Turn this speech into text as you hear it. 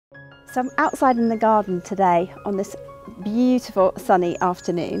So I'm outside in the garden today on this beautiful sunny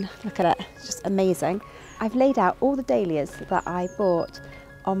afternoon. Look at it, it's just amazing. I've laid out all the dahlias that I bought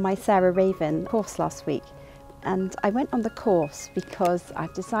on my Sarah Raven course last week. And I went on the course because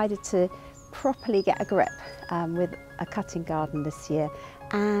I've decided to properly get a grip with a cutting garden this year.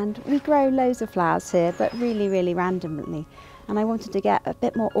 And we grow loads of flowers here, but really randomly. And I wanted to get a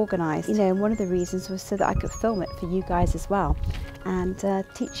bit more organised. You know, and one of the reasons was so that I could film it for you guys as well and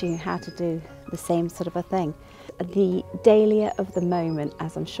teach you how to do the same sort of a thing. The dahlia of the moment,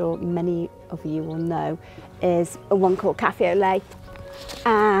 as I'm sure many of you will know, is one called Cafe au lait.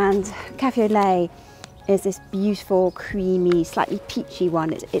 And Cafe au lait is this beautiful, creamy, slightly peachy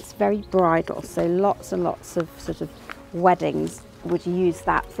one. It's very bridal, so lots and lots of sort of weddings would use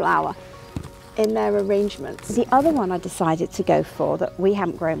that flower in their arrangements. The other one I decided to go for that we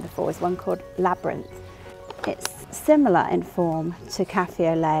haven't grown before is one called Labyrinth. It's similar in form to Cafe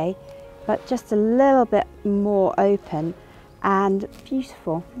au lait, but just a little bit more open and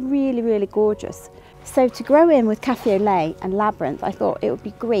beautiful, really gorgeous. So to grow in with Cafe au lait and Labyrinth, I thought it would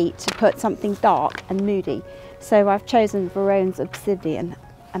be great to put something dark and moody. So I've chosen Verone's Obsidian,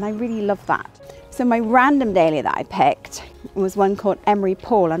 and I really love that. So my random dahlia that I picked was one called Emery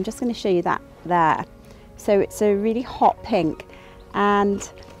Paul. I'm just going to show you that there. So it's a really hot pink, and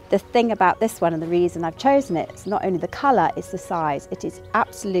the thing about this one and the reason I've chosen it is not only the colour, it's the size. It is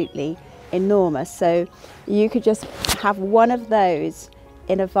absolutely enormous. So you could just have one of those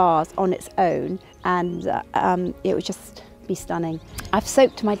in a vase on its own and it would just be stunning. I've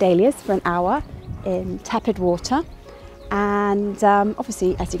soaked my dahlias for an hour in tepid water, and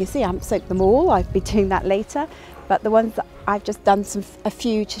obviously, as you can see, I haven't soaked them all. I'll be doing that later, but the ones that I've just done a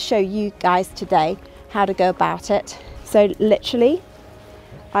few to show you guys today how to go about it. So literally,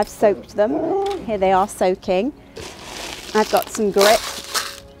 I've soaked them. Here they are soaking. I've got some grit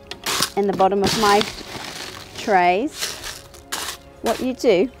in the bottom of my trays. What you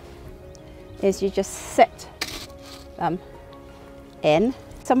do is you just sit them in.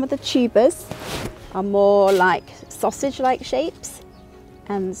 Some of the tubers are more like sausage-like shapes,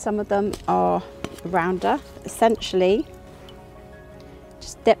 and some of them are rounder. Essentially,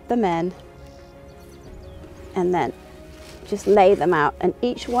 just dip them in and then just lay them out, and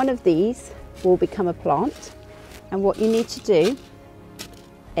each one of these will become a plant. And what you need to do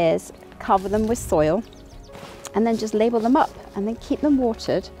is cover them with soil and then just label them up and then keep them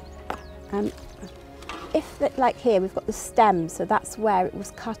watered. Like here, we've got the stem, so that's where it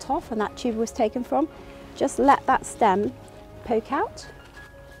was cut off and that tuber was taken from. Just let that stem poke out.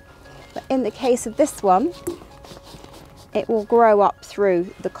 But in the case of this one, it will grow up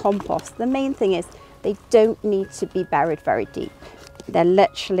through the compost. The main thing is they don't need to be buried very deep. They're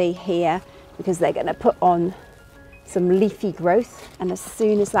literally here because they're going to put on some leafy growth, and as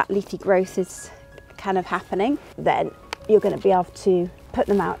soon as that leafy growth is kind of happening, then you're going to be able to put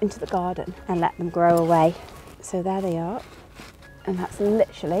them out into the garden and let them grow away. So there they are, and that's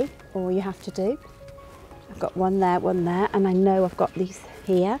literally all you have to do. I've got one there, and I know I've got these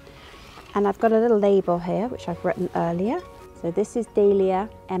here, and I've got a little label here which I've written earlier. So this is Dahlia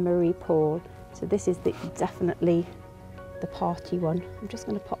Emery Paul. So this is definitely the party one. I'm just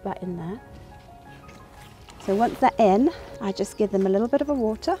going to pop that in there. So once they're in, I just give them a little bit of a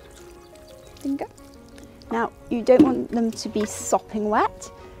water. Finger. Now, you don't want them to be sopping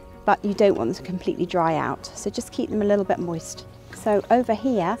wet, but you don't want them to completely dry out. So just keep them a little bit moist. So over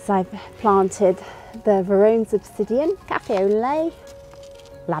here, I've planted the Verone's Obsidian, Cafe au lait,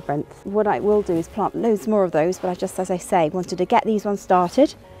 Labyrinth. What I will do is plant loads more of those, but I just, as I say, wanted to get these ones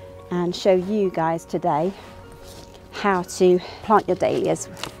started and show you guys today how to plant your dahlias.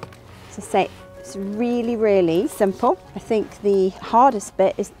 So say, it's really simple. I think the hardest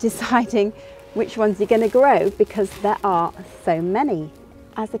bit is deciding which ones you're going to grow, because there are so many.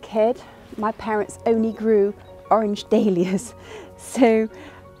 As a kid, my parents only grew orange dahlias, so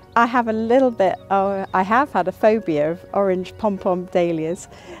I have a little bit, I have had a phobia of orange pom-pom dahlias.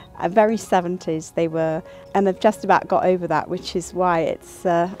 Very 70s they were, and I've just about got over that, which is why it's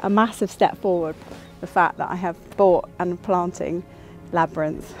a massive step forward, the fact that I have bought and am planting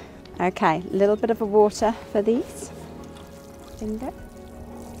Labyrinth. Okay, a little bit of a water for these. Finger.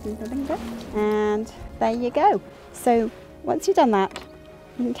 And there you go. So once you've done that,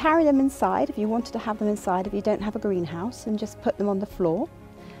 you can carry them inside if you wanted to have them inside, if you don't have a greenhouse, and just put them on the floor.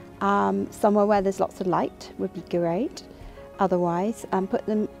 Somewhere where there's lots of light would be great. Otherwise, put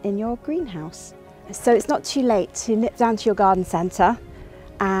them in your greenhouse. So it's not too late to nip down to your garden centre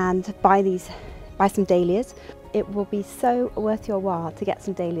and buy some dahlias. It will be so worth your while to get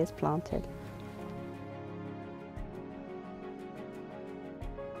some dahlias planted.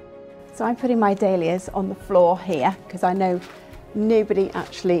 So I'm putting my dahlias on the floor here because I know nobody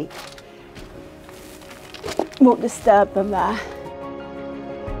actually won't disturb them there.